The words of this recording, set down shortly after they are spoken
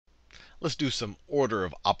let's do some order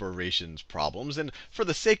of operations problems. And for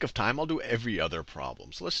the sake of time, I'll do every other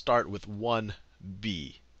problem. So let's start with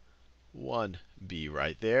 1b. 1b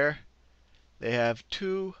right there. They have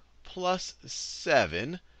 2 plus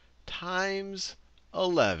 7 times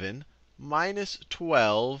 11 minus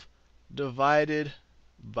 12 divided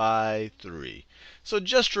by 3. So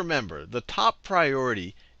just remember, the top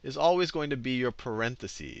priority is always going to be your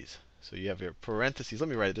parentheses. So you have your parentheses. Let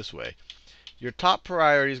me write it this way. Your top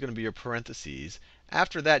priority is going to be your parentheses.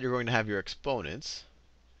 After that, you're going to have your exponents.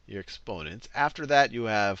 After that, you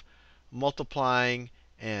have multiplying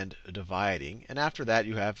and dividing. And after that,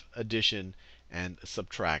 you have addition and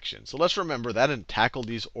subtraction. So let's remember that and tackle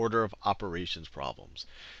these order of operations problems.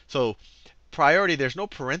 So priority, there's no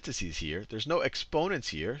parentheses here. There's no exponents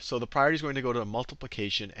here. So the priority is going to go to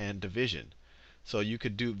multiplication and division. So you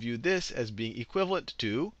could view this as being equivalent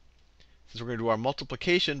to, since we're going to do our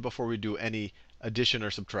multiplication before we do any addition or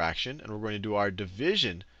subtraction, and we're going to do our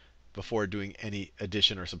division before doing any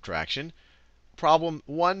addition or subtraction, problem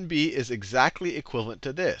 1b is exactly equivalent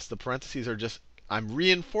to this. The parentheses are just, I'm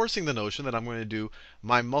reinforcing the notion that I'm going to do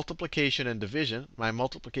my multiplication and division,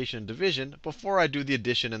 before I do the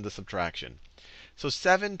addition and the subtraction. So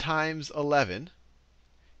 7 times 11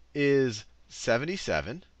 is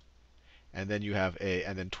 77. And then you have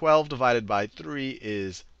and then 12 divided by 3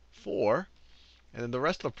 is 4. And then the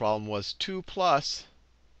rest of the problem was 2 plus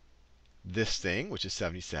this thing, which is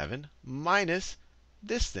 77, minus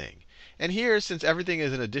this thing. And here, since everything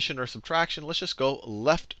is an addition or subtraction, let's just go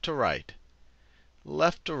left to right.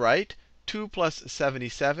 Left to right, 2 plus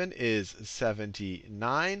 77 is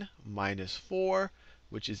 79 minus 4,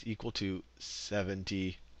 which is equal to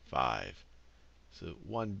 75. So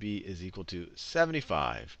 1b is equal to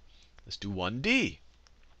 75. Let's do 1d.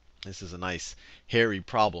 This is a nice hairy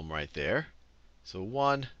problem right there. So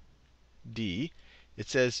 1d, it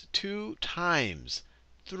says 2 times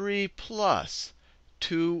 3 plus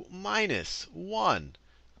 2 minus 1,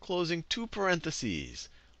 closing two parentheses,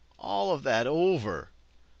 all of that over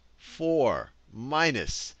 4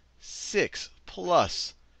 minus 6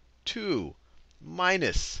 plus 2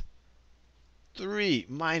 minus 3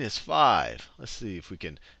 minus 5. Let's see if we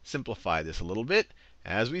can simplify this a little bit.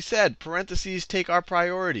 As we said, parentheses take our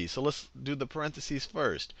priority. So let's do the parentheses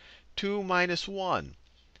first. 2 minus 1.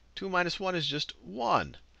 2 minus 1 is just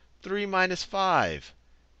 1. 3 minus 5,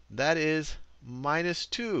 that is minus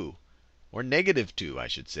 2, or negative 2, I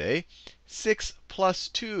should say. 6 plus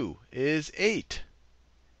 2 is 8.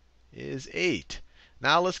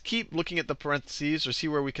 Now let's keep looking at the parentheses or see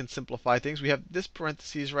where we can simplify things. We have this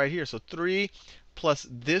parentheses right here. So 3 plus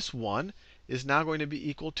this 1 is now going to be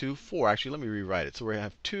equal to 4. Actually, let me rewrite it. So we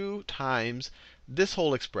have 2 times this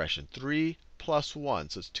whole expression, 3 plus 1.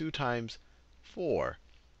 So it's 2 times 4.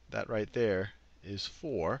 That right there is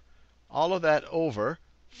 4. All of that over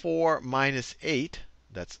 4 minus 8,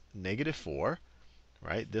 that's negative 4.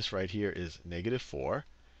 Right? This right here is negative 4.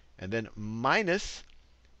 And then minus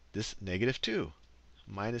this negative 2.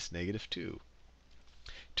 Minus negative 2.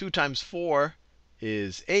 2 times 4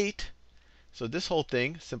 is 8. So this whole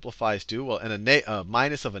thing simplifies to, well, and a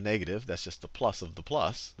minus of a negative, that's just the plus of the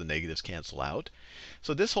plus. The negatives cancel out.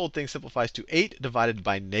 So this whole thing simplifies to 8 divided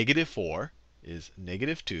by negative 4 is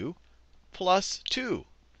negative 2 plus 2.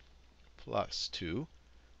 Plus 2.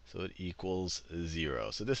 So it equals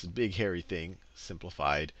 0. So this big hairy thing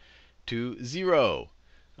simplified to 0.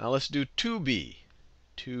 Now let's do 2b.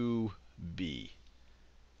 2b.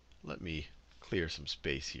 Let me clear some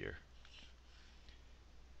space here.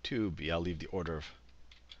 2b, I'll leave the order of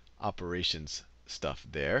operations stuff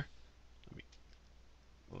there.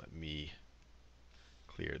 Let me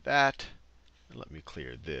clear that. And let me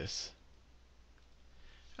clear this.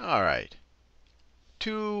 All right.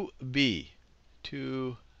 2b.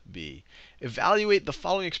 2b. Evaluate the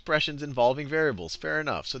following expressions involving variables. Fair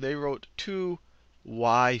enough. So they wrote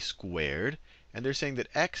 2y squared. And they're saying that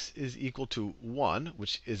x is equal to 1,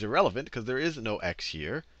 which is irrelevant because there is no x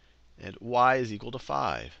here. And y is equal to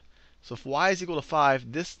 5. So if y is equal to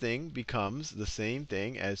 5, this thing becomes the same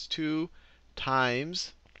thing as 2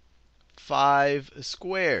 times 5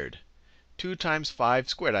 squared. 2 times 5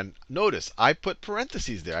 squared. And notice, I put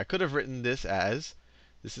parentheses there. I could have written this as,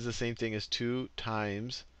 this is the same thing as 2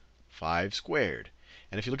 times 5 squared.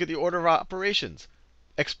 And if you look at the order of operations,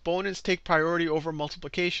 exponents take priority over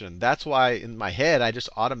multiplication. That's why in my head, I just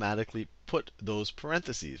automatically put those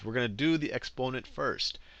parentheses. We're going to do the exponent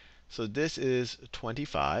first. So this is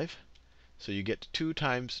 25. So you get 2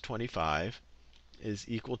 times 25 is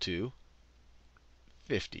equal to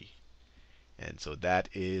 50. And so that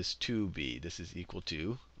is 2b. This is equal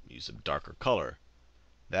to, use a darker color.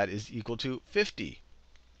 That is equal to 50.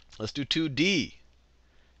 Let's do 2D.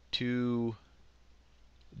 2D.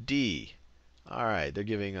 All right, they're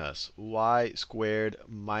giving us y squared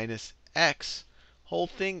minus x, whole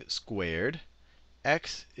thing squared.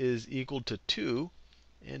 X is equal to 2,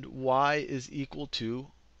 and y is equal to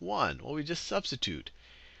 1. Well, we just substitute.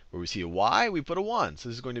 Where we see a y, we put a 1. So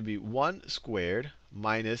this is going to be 1 squared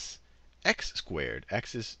minus x squared.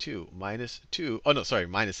 X is 2 minus 2. Oh, no, sorry,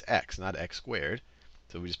 minus x, not x squared.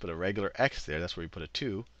 So we just put a regular x there. That's where we put a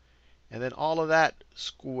 2. And then all of that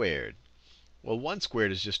squared. Well, 1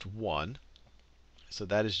 squared is just 1. So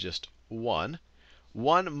that is just 1.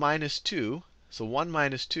 1 minus 2. So 1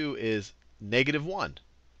 minus 2 is negative 1.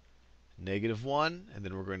 Negative 1. And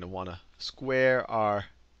then we're going to want to square our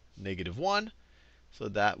negative 1. So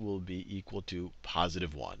that will be equal to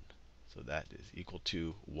positive 1. So that is equal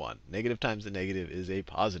to 1. Negative times the negative is a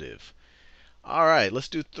positive. All right, let's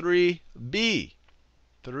do 3b.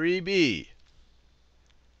 3b.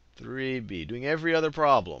 3b. Doing every other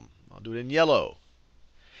problem. I'll do it in yellow.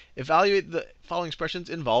 Evaluate the following expressions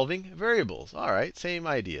involving variables. All right, same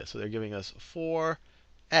idea. So they're giving us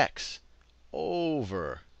 4x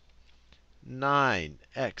over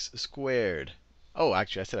 9x squared. Oh,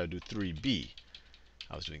 actually, I said I would do 3b.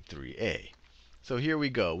 I was doing 3a. So here we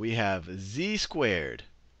go. We have z squared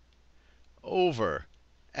over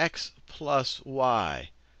x plus y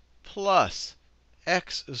plus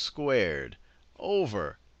x squared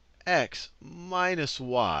over x minus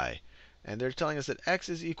y. And they're telling us that x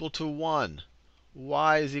is equal to 1,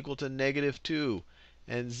 y is equal to negative 2,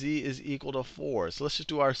 and z is equal to 4. So let's just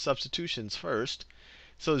do our substitutions first.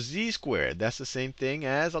 So z squared, that's the same thing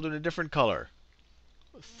as, I'll do it in a different color,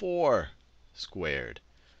 4 squared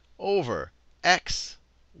over x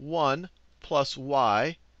 1 plus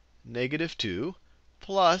y negative 2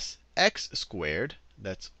 plus x squared,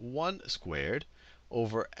 that's 1 squared,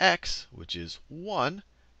 over x, which is 1,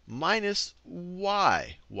 minus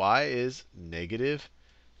y. Y is negative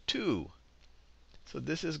 2. So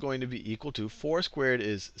this is going to be equal to 4 squared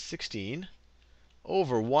is 16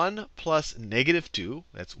 over 1 plus negative 2,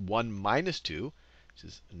 that's 1 minus 2, which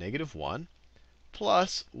is negative 1,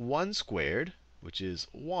 plus 1 squared, which is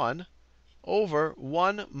 1, over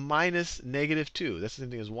 1 minus negative 2. That's the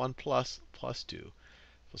same thing as 1 plus 2,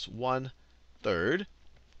 plus 1 third.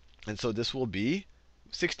 And so this will be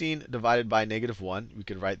 16 divided by negative 1. We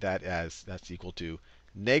could write that as that's equal to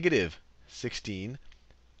negative 16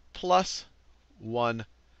 plus 1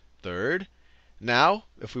 third. Now,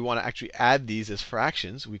 if we want to actually add these as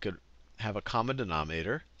fractions, we could have a common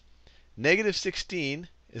denominator. Negative 16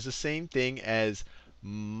 is the same thing as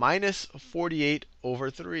minus 48 over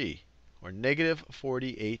 3, or negative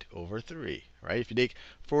 48 over 3. Right? If you take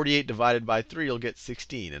 48 divided by 3, you'll get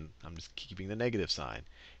 16. And I'm just keeping the negative sign.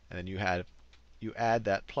 And then you add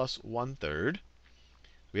that plus 1 third.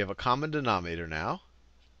 We have a common denominator now.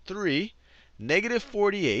 3. Negative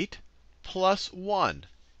 48 plus 1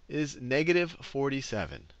 is negative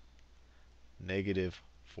 47. Negative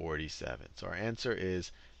 47. So our answer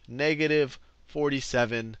is negative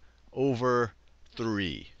 47 over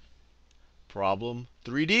 3. Problem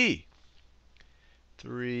 3D.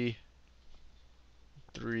 3D.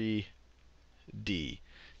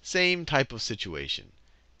 Same type of situation.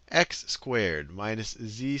 X squared minus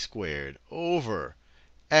z squared over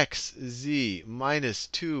xz minus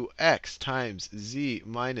 2x times z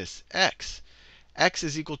minus x. X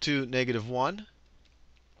is equal to negative 1.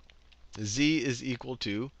 Z is equal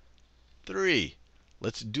to 3.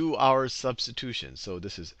 Let's do our substitution. So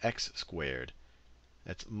this is x squared.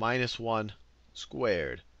 That's minus 1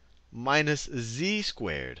 squared minus z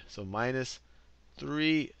squared. So minus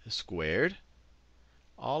 3 squared.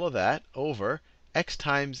 All of that over x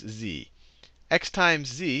times z. X times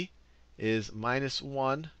z is minus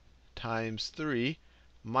 1 times 3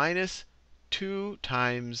 minus 2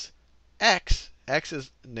 times x. X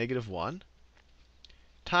is negative 1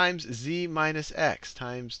 times z minus x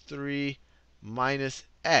times 3 minus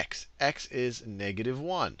x. X is negative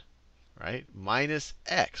 1, right? Minus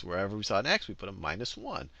x. Wherever we saw an x, we put a minus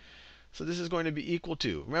 1. So this is going to be equal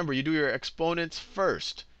to, remember, you do your exponents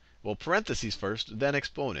first. Well, parentheses first, then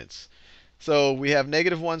exponents. So we have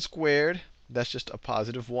negative 1 squared. That's just a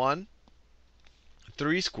positive 1.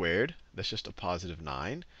 3 squared. That's just a positive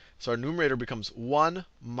 9. So our numerator becomes 1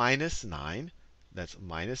 minus 9. That's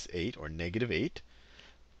minus 8, or negative 8.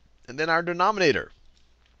 And then our denominator,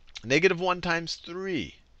 negative 1 times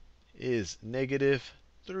 3 is negative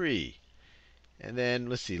 3. And then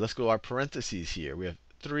let's see, let's go to our parentheses here. We have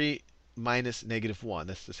 3 minus negative 1.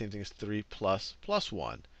 That's the same thing as 3 plus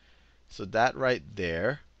 1. So that right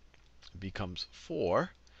there becomes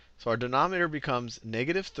 4. So our denominator becomes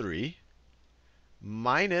negative 3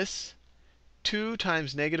 minus 2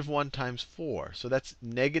 times negative 1 times 4. So that's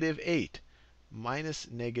negative 8. Minus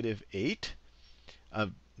negative 8. A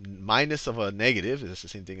minus of a negative is the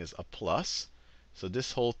same thing as a plus. So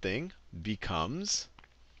this whole thing becomes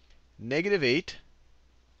negative 8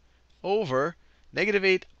 over negative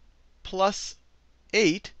 8 plus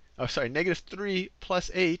 8. Oh, sorry, negative 3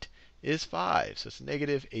 plus 8 is 5. So it's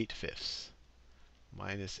negative 8/5.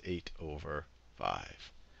 Minus 8 over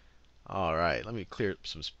 5. All right, let me clear up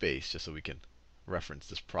some space just so we can reference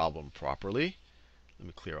this problem properly. Let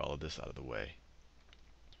me clear all of this out of the way.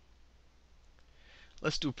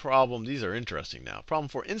 Let's do problem. These are interesting now. Problem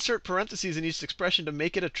 4. Insert parentheses in each expression to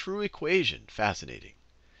make it a true equation. Fascinating.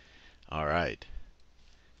 All right.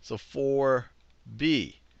 So for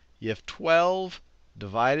B, you have 12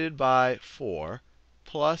 divided by 4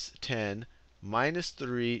 plus 10 minus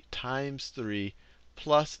 3 times 3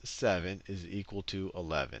 plus 7 is equal to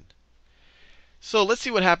 11. So let's see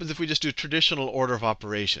what happens if we just do traditional order of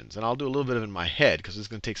operations. And I'll do a little bit of it in my head because it's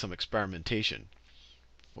going to take some experimentation.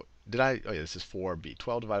 Oh yeah, this is 4b.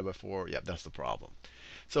 12 divided by 4. Yeah, that's the problem.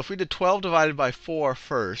 So if we did 12 divided by 4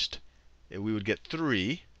 first, we would get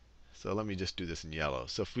 3. So let me just do this in yellow.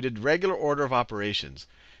 So if we did regular order of operations,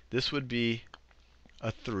 this would be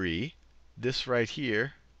a 3. This right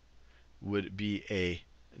here would be a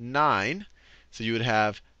 9. So you would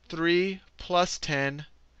have 3 plus 10,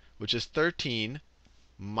 which is 13,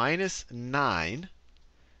 minus 9.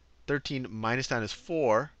 13 minus 9 is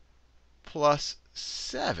 4, plus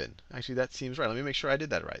 7. Actually, that seems right. Let me make sure I did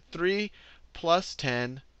that right. 3 plus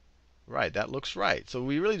 10. Right, that looks right. So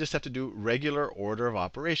we really just have to do regular order of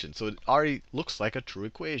operations. So it already looks like a true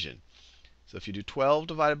equation. So if you do 12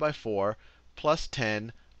 divided by 4 plus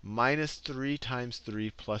 10 minus 3 times 3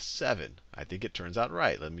 plus 7, I think it turns out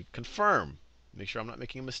right. Let me confirm. Make sure I'm not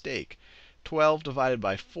making a mistake. 12 divided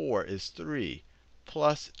by 4 is 3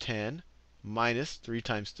 plus 10 minus 3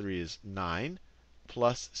 times 3 is 9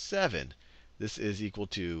 plus 7. This is equal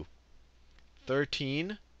to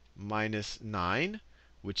 13 minus 9,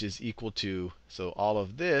 which is equal to, so all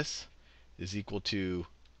of this is equal to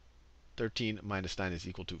 13 minus 9 is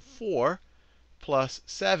equal to 4, plus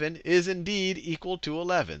 7 is indeed equal to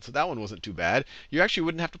 11. So that one wasn't too bad. You actually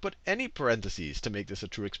wouldn't have to put any parentheses to make this a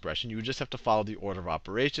true expression. You would just have to follow the order of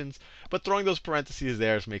operations. But throwing those parentheses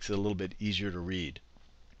there makes it a little bit easier to read.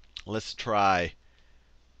 Let's try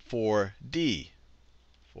 4D.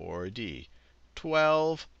 4D.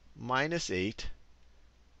 12 minus 8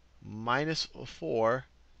 minus 4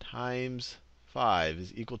 times 5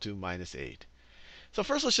 is equal to minus 8. So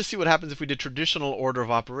first, let's just see what happens if we did traditional order of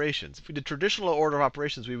operations. If we did traditional order of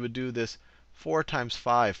operations, we would do this 4 times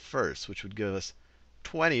 5 first, which would give us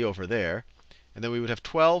 20 over there. And then we would have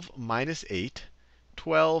 12 minus 8.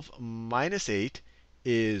 12 minus 8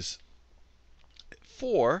 is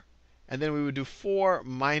 4. And then we would do 4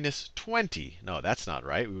 minus 20. No, that's not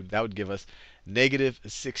right. That would give us negative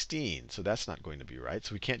 16. So that's not going to be right.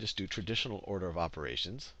 So we can't just do traditional order of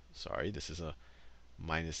operations. Sorry, this is a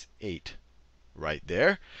minus 8 right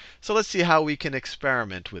there. So let's see how we can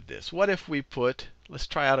experiment with this. What if we put, let's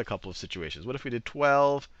try out a couple of situations. What if we did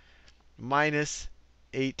 12 minus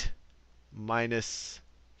 8 minus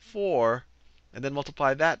 4, and then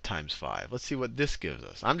multiply that times 5? Let's see what this gives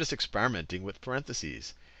us. I'm just experimenting with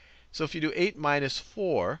parentheses. So if you do 8 minus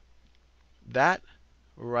 4, that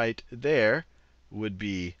right there would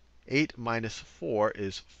be 8 minus 4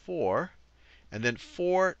 is 4. And then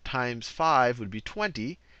 4 times 5 would be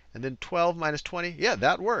 20. And then 12 minus 20, yeah,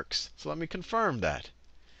 that works. So let me confirm that.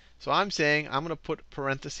 So I'm saying I'm going to put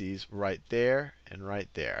parentheses right there and right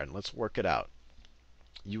there. And let's work it out.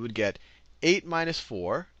 You would get 8 minus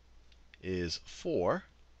 4 is 4.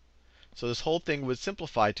 So this whole thing would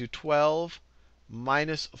simplify to 12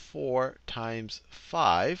 minus 4 times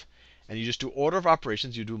 5. And you just do order of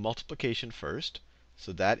operations. You do multiplication first.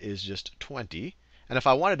 So that is just 20. And if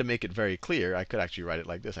I wanted to make it very clear, I could actually write it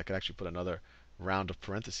like this. I could actually put another round of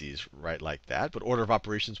parentheses right like that. But order of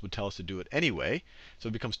operations would tell us to do it anyway. So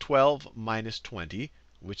it becomes 12 minus 20,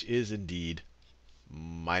 which is indeed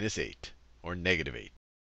minus 8, or negative 8.